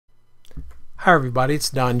Hi everybody,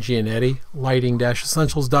 it's Don Giannatti,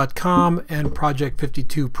 lighting-essentials.com and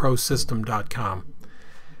project52prosystem.com.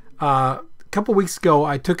 A couple weeks ago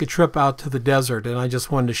I took a trip out to the desert and I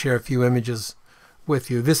just wanted to share a few images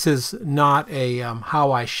with you. This is not a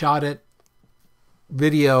how I shot it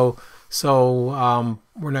video, so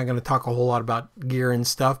we're not going to talk a whole lot about gear and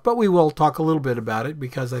stuff, but we will talk a little bit about it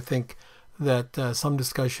because I think that some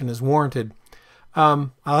discussion is warranted. I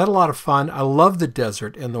had a lot of fun. I love the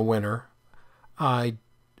desert in the winter. I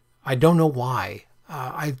don't know why.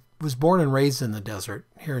 I was born and raised in the desert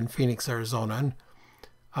here in Phoenix, Arizona, and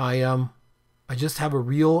I just have a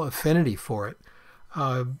real affinity for it.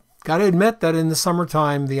 Got to admit that in the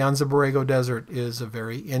summertime, the Anza Borrego Desert is a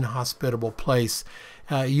very inhospitable place.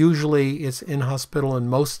 Usually it's inhospitable in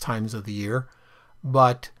most times of the year,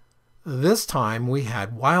 but this time we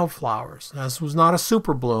had wildflowers. Now, this was not a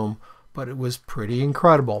super bloom, but it was pretty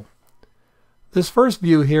incredible. This first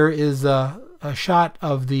view here is a shot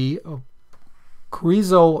of the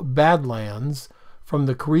Carrizo Badlands from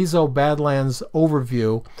the Carrizo Badlands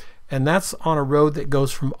overview, and that's on a road that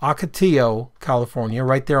goes from Ocotillo, California,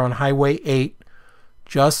 right there on Highway 8,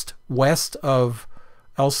 just west of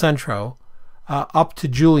El Centro, up to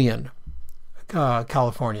Julian,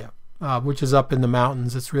 California, which is up in the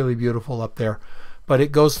mountains. It's really beautiful up there. But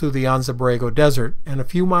it goes through the Anza Borrego Desert, and a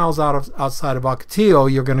few miles outside of Ocotillo,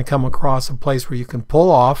 you're going to come across a place where you can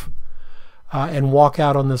pull off and walk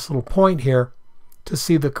out on this little point here to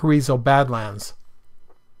see the Carrizo Badlands.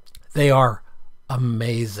 They are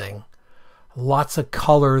amazing. Lots of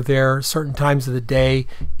color there. Certain times of the day,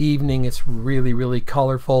 evening, it's really, really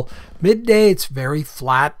colorful. Midday, it's very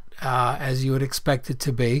flat, as you would expect it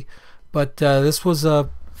to be. But this was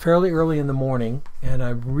fairly early in the morning, and I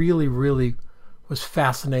really, really was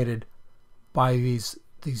fascinated by these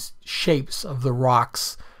shapes of the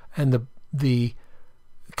rocks and the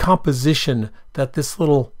composition that this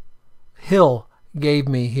little hill gave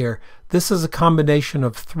me here. This is a combination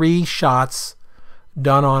of 3 shots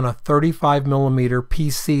done on a 35mm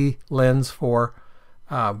PC lens for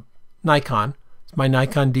Nikon. It's my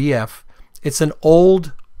Nikon DF. It's an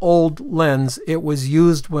old lens. It was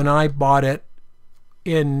used when I bought it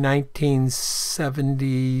in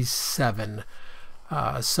 1977.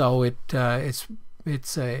 So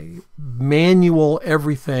it's a manual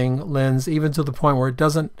everything lens, even to the point where it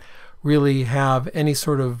doesn't really have any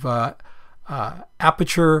sort of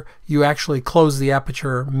aperture. You actually close the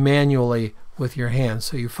aperture manually with your hand.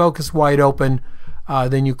 So you focus wide open,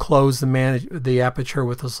 then you close the aperture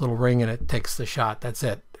with this little ring, and it takes the shot. That's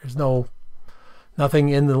it. There's nothing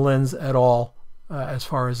in the lens at all as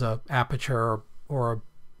far as a aperture or a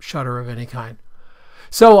shutter of any kind.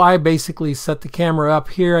 So I basically set the camera up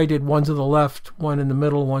here. I did one to the left, one in the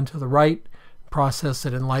middle, one to the right, processed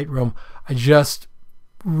it in Lightroom. I just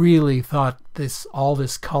really thought all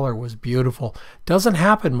this color was beautiful. Doesn't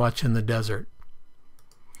happen much in the desert.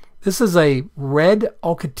 This is a red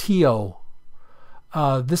Ocotillo.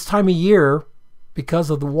 This time of year, because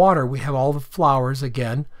of the water, we have all the flowers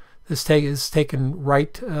again. This is taken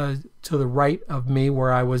right to the right of me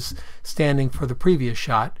where I was standing for the previous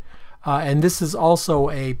shot. And this is also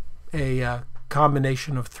a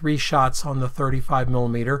combination of 3 shots on the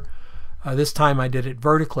 35mm. This time I did it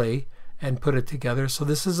vertically and put it together. So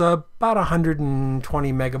this is about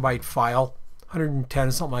 120 megabyte file,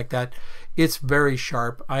 110, something like that. It's very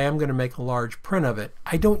sharp. I am going to make a large print of it.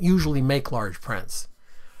 I don't usually make large prints.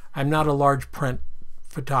 I'm not a large print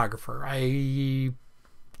photographer.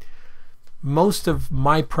 Most of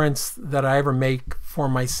my prints that I ever make for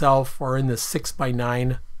myself are in the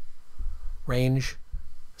 6x9 range,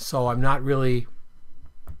 so I'm not really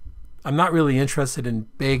interested in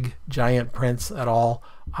big giant prints at all.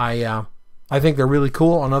 I think they're really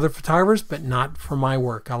cool on other photographers, but not for my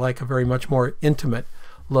work. I like a very much more intimate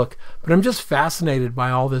look. But I'm just fascinated by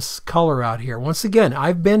all this color out here. Once again,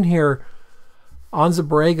 I've been here Anza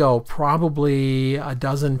Borrego probably a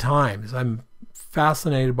dozen times. I'm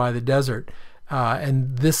fascinated by the desert.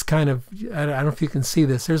 And this kind of, I don't know if you can see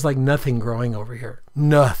this, there's like nothing growing over here.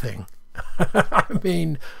 Nothing. I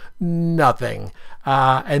mean, nothing.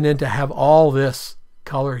 And then to have all this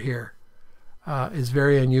color here is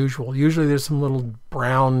very unusual. Usually there's some little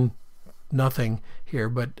brown nothing here,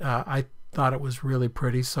 but I thought it was really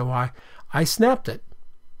pretty, so I snapped it.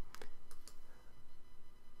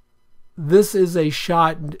 This is a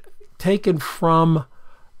shot taken from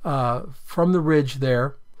the ridge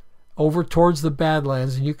there over towards the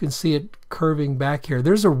Badlands, and you can see it curving back here.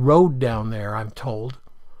 There's a road down there, I'm told.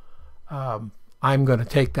 I'm going to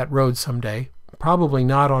take that road someday. Probably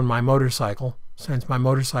not on my motorcycle, since my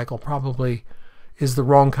motorcycle probably is the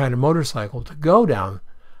wrong kind of motorcycle to go down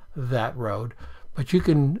that road. But you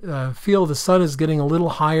can feel the sun is getting a little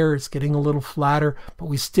higher, it's getting a little flatter, but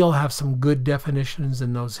we still have some good definitions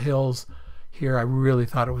in those hills here. I really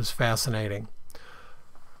thought it was fascinating.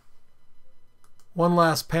 One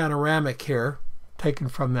last panoramic here, taken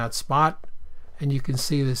from that spot, and you can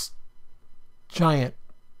see this giant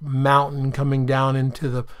mountain coming down into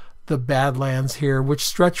the Badlands here, which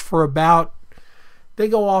stretch for about, they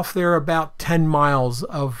go off there about 10 miles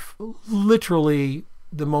of literally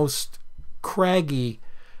the most craggy,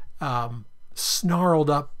 snarled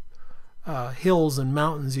up hills and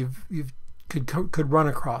mountains you could run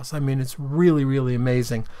across. I mean, it's really, really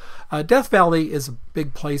amazing. Death Valley is a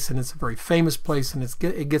big place, and it's a very famous place, and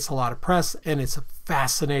it gets a lot of press, and it's a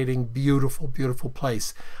fascinating, beautiful, beautiful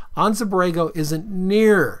place. Anza Borrego isn't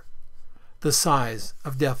near the size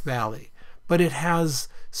of Death Valley, but it has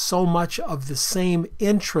so much of the same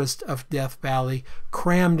interest of Death Valley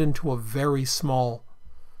crammed into a very small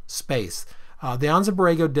space. The Anza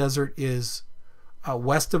Borrego Desert is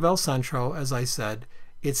west of El Centro, as I said.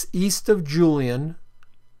 It's east of Julian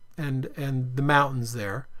and the mountains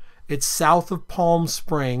there. It's south of Palm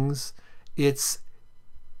Springs. It's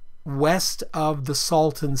west of the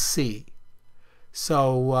Salton Sea.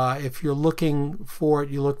 So if you're looking for it,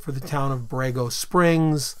 you look for the town of Borrego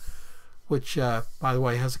Springs, which, by the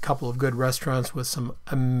way, has a couple of good restaurants with some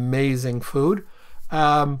amazing food.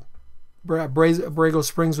 Borrego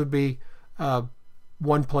Springs would be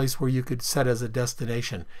one place where you could set as a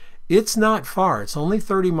destination. It's not far. It's only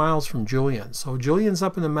 30 miles from Julian. So Julian's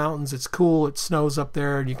up in the mountains. It's cool. It snows up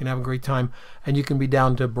there, and you can have a great time. And you can be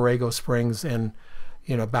down to Borrego Springs in,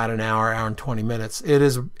 about an hour and 20 minutes.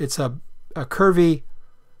 It's a curvy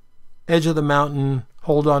edge of the mountain,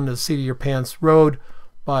 hold on to the seat of your pants road,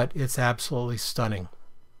 but it's absolutely stunning.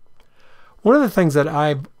 One of the things that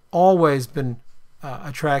I've always been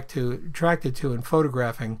attracted to in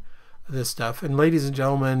photographing this stuff, and ladies and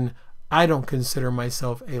gentlemen, I don't consider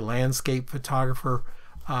myself a landscape photographer.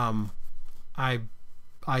 I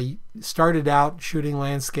started out shooting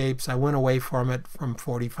landscapes. I went away from it for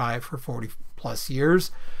 40 plus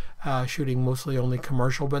years, shooting mostly only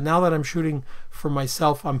commercial. But now that I'm shooting for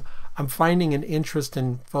myself, I'm finding an interest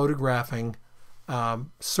in photographing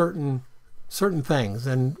certain things.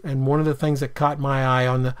 And one of the things that caught my eye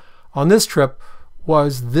on this trip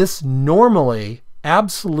was this normally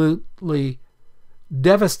absolutely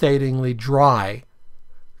devastatingly dry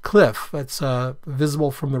cliff that's visible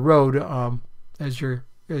from the road as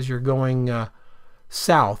you're going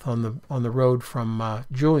south on the road from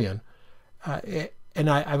Julian, and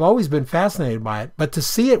I've always been fascinated by it. But to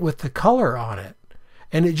see it with the color on it,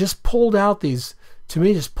 and it just pulled out these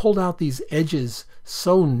edges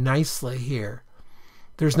so nicely here.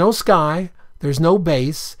 There's no sky, there's no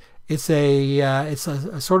base. It's a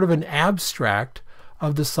sort of an abstract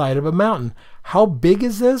of the side of a mountain. How big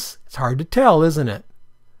is this? It's hard to tell, isn't it?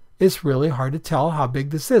 It's really hard to tell how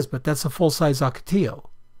big this is, but that's a full-size Ocotillo.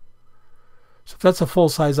 So if that's a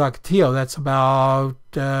full-size Ocotillo, that's about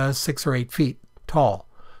 6 or 8 feet tall.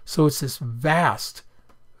 So it's this vast,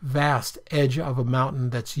 vast edge of a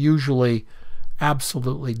mountain that's usually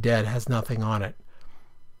absolutely dead, has nothing on it.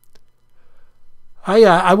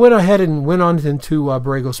 I went ahead and went on into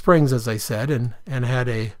Borrego Springs, as I said, and had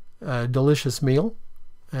a delicious meal.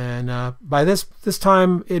 And by this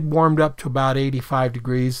time, it warmed up to about 85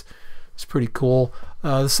 degrees. It's pretty cool.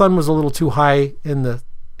 The sun was a little too high in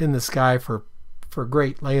the sky for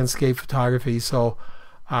great landscape photography, so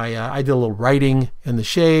I did a little writing in the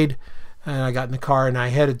shade, and I got in the car and I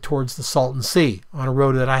headed towards the Salton Sea on a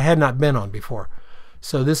road that I had not been on before.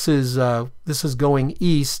 So this is going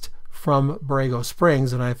east from Borrego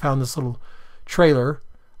Springs, and I found this little trailer,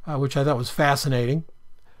 which I thought was fascinating.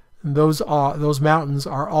 And those mountains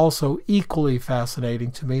are also equally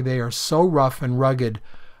fascinating to me. They are so rough and rugged.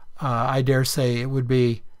 I dare say it would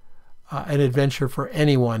be an adventure for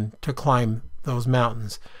anyone to climb those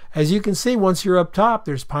mountains. As you can see, once you're up top,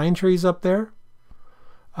 there's pine trees up there.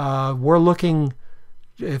 We're looking,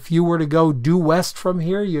 if you were to go due west from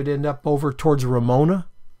here, you'd end up over towards Ramona,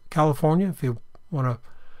 California, if you want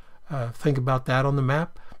to think about that on the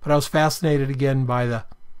map. But I was fascinated again by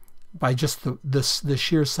just the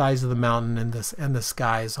sheer size of the mountain, and the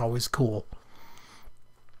sky is always cool.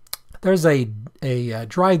 There's a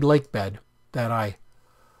dried lake bed that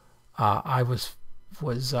I was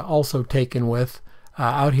also taken with.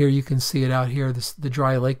 Out here, you can see it out here, the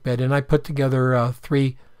dry lake bed, and I put together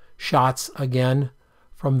 3 shots again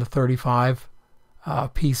from the 35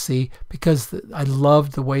 PC, because I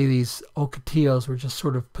loved the way these Ocotillos were just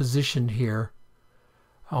sort of positioned here,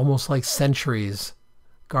 almost like sentries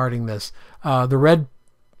guarding this. The red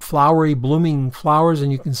flowery, blooming flowers,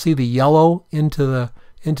 and you can see the yellow into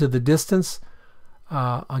the distance.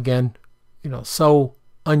 Again, so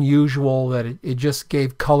unusual that it just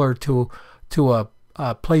gave color to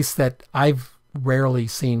a place that I've rarely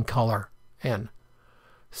seen color in.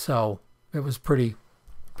 So it was pretty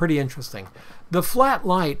interesting. The flat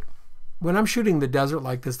light, when I'm shooting the desert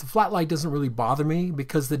like this, the flat light doesn't really bother me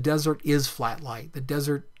because the desert is flat light. The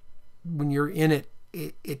desert, when you're in it,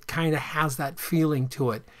 it kind of has that feeling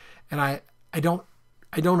to it, and I don't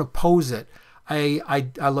oppose it. I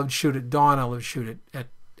love to shoot at dawn. I love to shoot it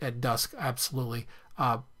at dusk, absolutely.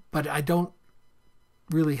 But I don't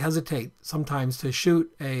really hesitate sometimes to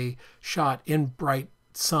shoot a shot in bright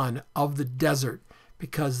sun of the desert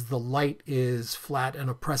because the light is flat and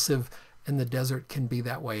oppressive, and the desert can be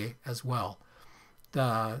that way as well.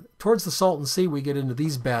 Towards the Salton Sea, we get into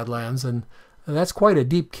these badlands, and that's quite a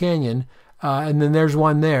deep canyon. And then there's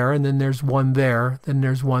one there, and then there's one there, then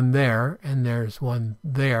there's one there, and there's one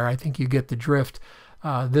there. I think you get the drift.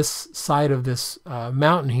 This side of this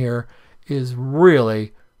mountain here is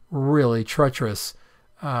really, really treacherous.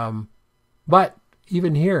 But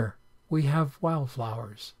even here, we have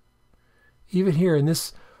wildflowers. Even here in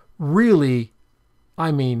this really,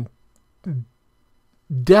 I mean,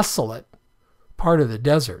 desolate part of the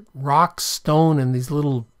desert. Rock, stone, and these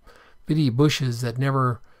little bitty bushes that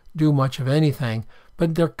never do much of anything,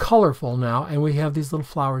 but they're colorful now, and we have these little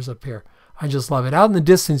flowers up here. I just love it. Out in the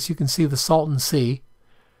distance, you can see the Salton Sea,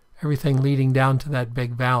 everything leading down to that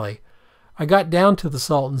big valley. I got down to the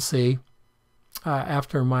Salton Sea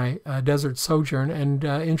after my desert sojourn, and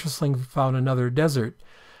interestingly found another desert.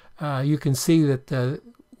 You can see that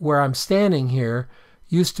where I'm standing here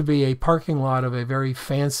used to be a parking lot of a very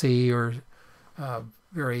fancy or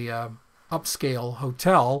very upscale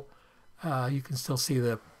hotel. You can still see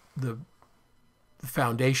the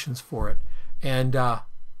foundations for it, and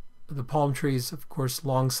the palm trees, of course,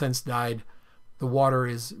 long since died. The water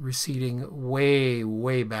is receding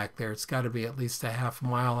way back there. It's got to be at least a half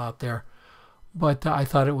mile out there. But I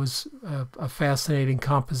thought it was a fascinating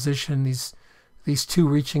composition. These two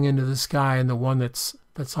reaching into the sky, and the one that's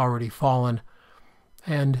already fallen,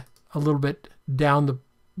 and a little bit down the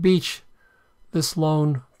beach, this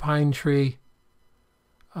lone pine tree.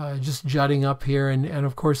 Just jutting up here, and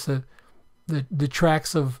of course the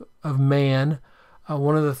tracks of man.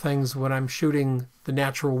 One of the things when I'm shooting the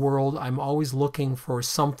natural world, I'm always looking for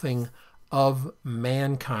something of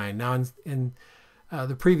mankind. Now in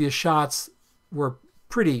the previous shots were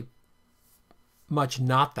pretty much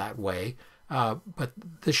not that way, but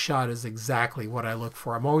this shot is exactly what I look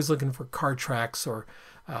for. I'm always looking for car tracks or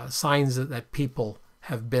signs that people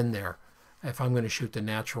have been there if I'm going to shoot the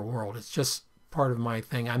natural world. It's just part of my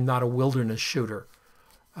thing. I'm not a wilderness shooter.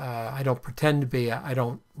 I don't pretend to be. I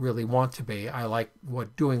don't really want to be. I like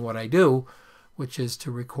doing what I do, which is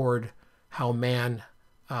to record how man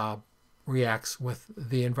reacts with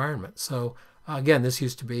the environment. So again, this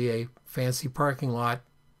used to be a fancy parking lot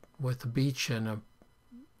with a beach and a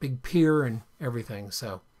big pier and everything.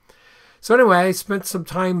 So anyway, I spent some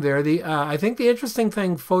time there. I think the interesting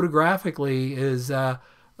thing photographically is the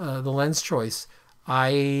lens choice.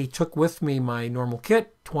 I took with me my normal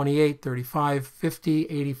kit, 28, 35, 50,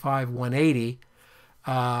 85, 180.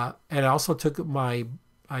 And I also took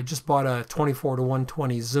I just bought a 24 to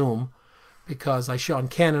 120 zoom because on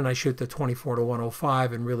Canon I shoot the 24 to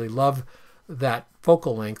 105 and really love that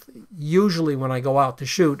focal length. Usually when I go out to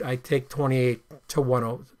shoot, I take 28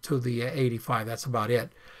 to the 85. That's about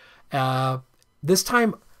it. This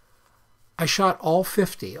time I shot all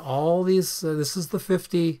 50. All these, this is the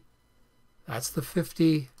 50. That's the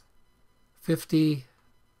 50, 50,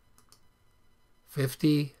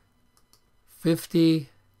 50, 50,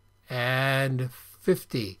 and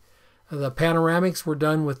 50. The panoramics were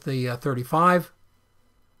done with the 35,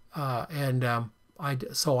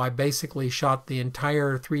 so I basically shot the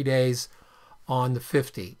entire 3 days on the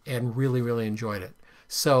 50 and really enjoyed it.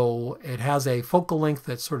 So it has a focal length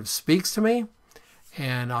that sort of speaks to me,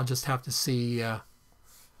 and I'll just have to see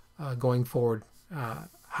going forward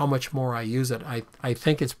how much more I use it. I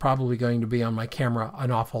think it's probably going to be on my camera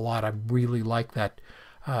an awful lot. I really like that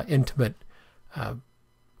intimate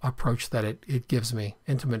approach that it gives me,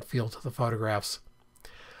 intimate feel to the photographs.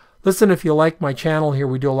 Listen, if you like my channel here,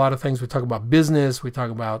 we do a lot of things. We talk about business, we talk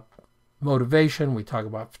about motivation, we talk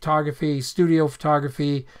about photography, studio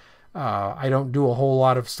photography. I don't do a whole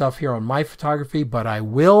lot of stuff here on my photography, but I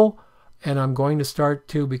will. And I'm going to start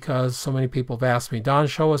to, because so many people have asked me, Don,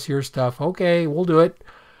 show us your stuff. Okay, we'll do it.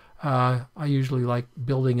 I usually like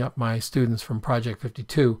building up my students from Project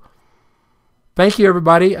 52. Thank you,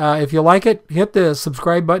 everybody. If you like it, hit the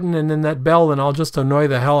subscribe button and then that bell, and I'll just annoy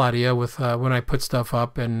the hell out of you with when I put stuff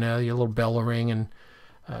up, and your little bell will ring, and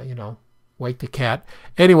you know, wake the cat.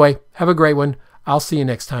 Anyway, have a great one. I'll see you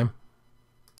next time.